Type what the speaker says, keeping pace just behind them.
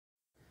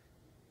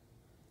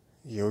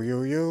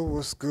Yo,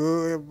 what's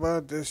good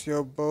about this?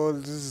 Your boy,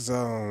 the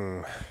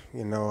Zone.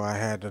 I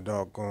had the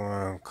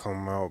doggone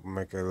come out,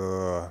 make a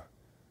little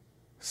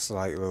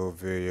slight little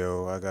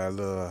video. I got a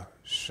little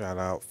shout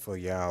out for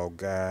y'all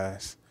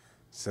guys.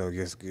 So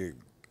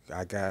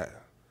I got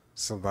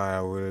somebody I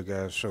really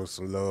gotta show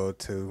some love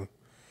to.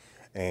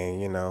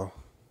 And,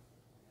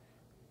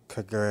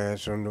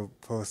 congrats on the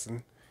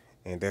person.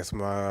 And that's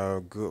my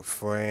good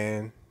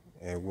friend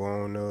and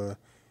one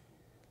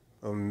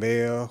a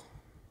male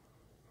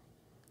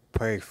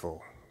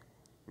playful.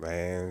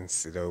 Man,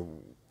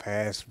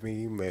 past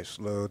me, much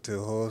love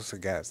to her. She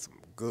got some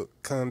good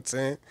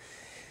content.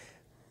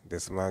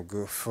 This is my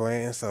good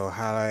friend, so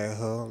holla at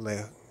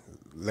her.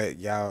 Let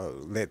y'all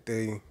let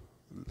they.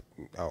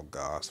 Oh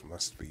gosh, my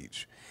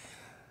speech.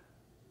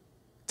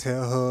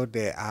 Tell her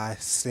that I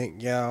sent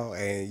y'all,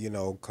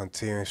 and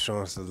continue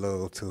showing some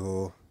love to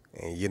her.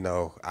 And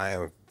I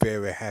am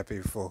very happy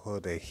for her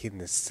to hitting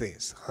the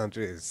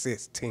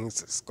 616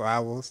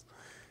 subscribers.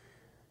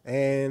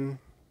 And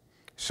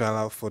shout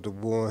out for the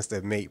ones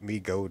that make me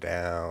go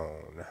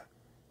down.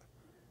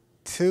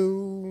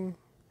 Two,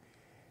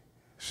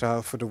 shout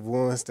out for the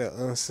ones that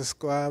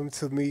unsubscribe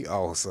to me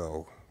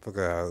also,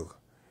 because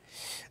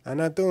I'm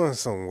not doing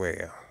so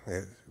well.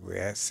 We're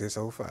at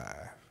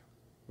 605.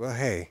 But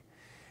hey,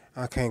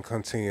 I can't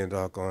continue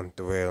doggone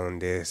dwell on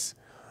this.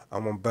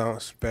 I'm gonna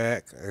bounce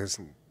back.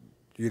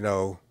 You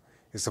know,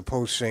 it's a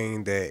post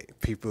shame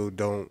that people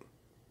don't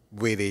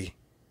really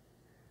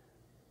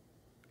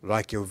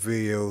like your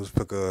videos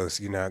because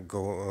you're not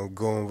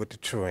going with the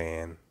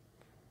trend.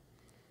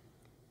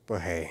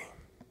 But hey,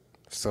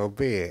 so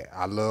be it.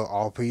 I love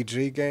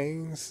RPG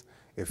games.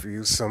 If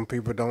some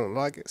people don't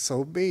like it,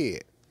 so be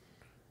it.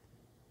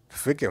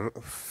 Forget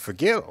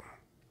them.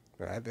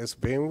 Right? That's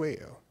being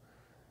real.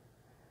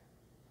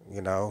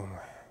 You know,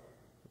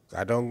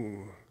 I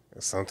don't.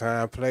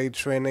 Sometimes I play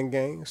training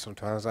games.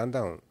 Sometimes I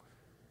don't.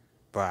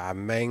 But I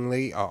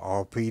mainly a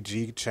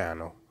RPG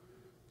channel.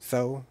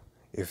 So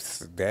if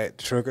that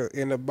trigger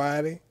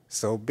anybody,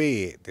 so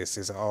be it. This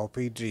is an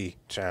RPG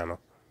channel.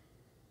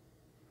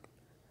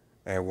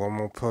 And one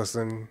more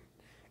person,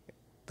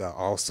 the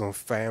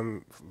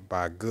awesome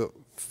by good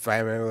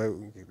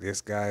family.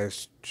 This guy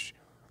is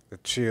the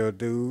chill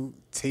dude,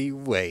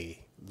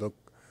 T-Way.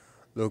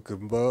 Look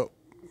him up,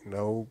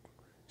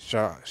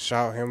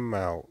 shout him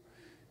out.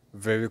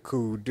 Very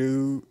cool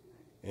dude,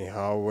 and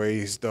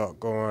always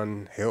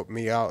going help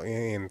me out in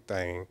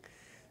anything.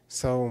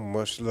 So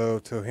much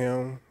love to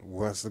him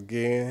once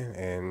again,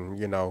 and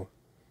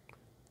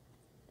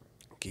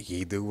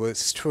he do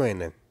what's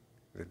training.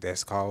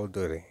 That's Call of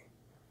Duty.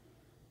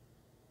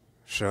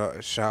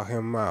 Shout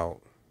him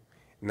out.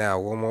 Now,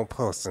 one more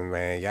person,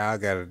 man. Y'all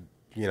gotta,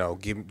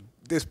 give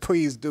this.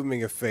 Please do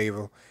me a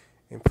favor,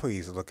 and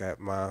please look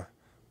at my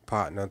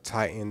partner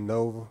Titan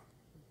Nova.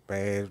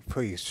 Man,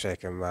 please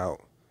check him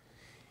out,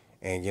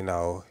 and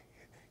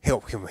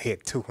help him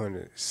hit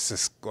 200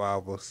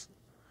 subscribers.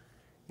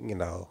 You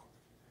know,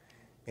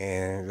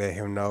 and let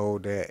him know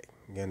that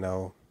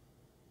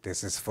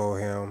this is for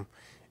him,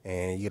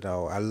 and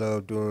I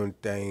love doing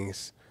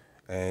things,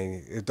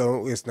 and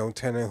it's no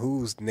telling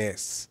who's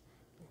next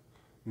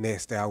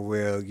I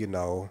will you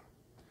know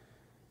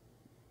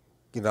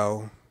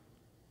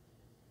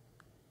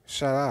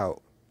shout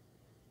out.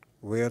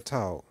 Real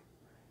talk.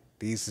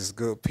 These is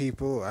good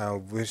people. I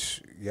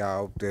wish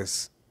y'all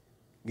just,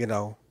 you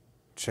know,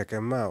 check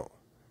them out.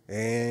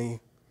 And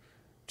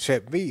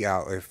check me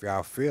out if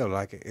y'all feel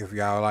like it. If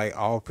y'all like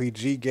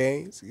RPG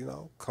games,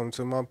 come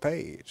to my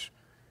page.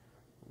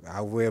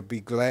 I will be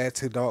glad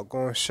to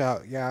doggone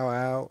shout y'all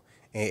out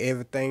and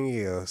everything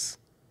else.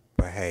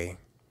 But hey,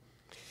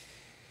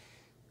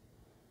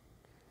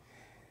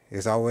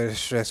 it's always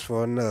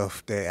stressful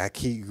enough that I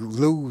keep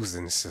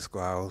losing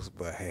subscribers.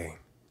 But hey,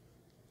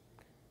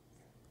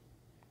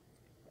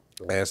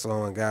 as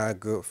long as I got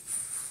good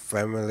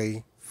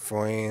family,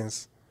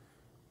 friends,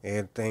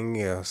 everything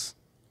else.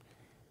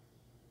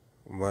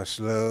 Much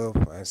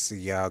love. I see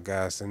y'all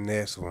guys in the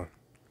next one.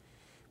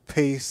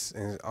 Peace,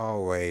 and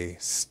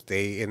always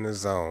stay in the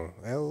zone.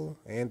 Oh,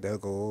 and there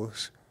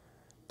goes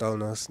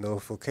Donut's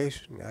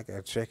notification. I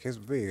gotta check his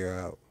video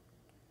out.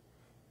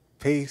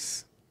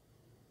 Peace.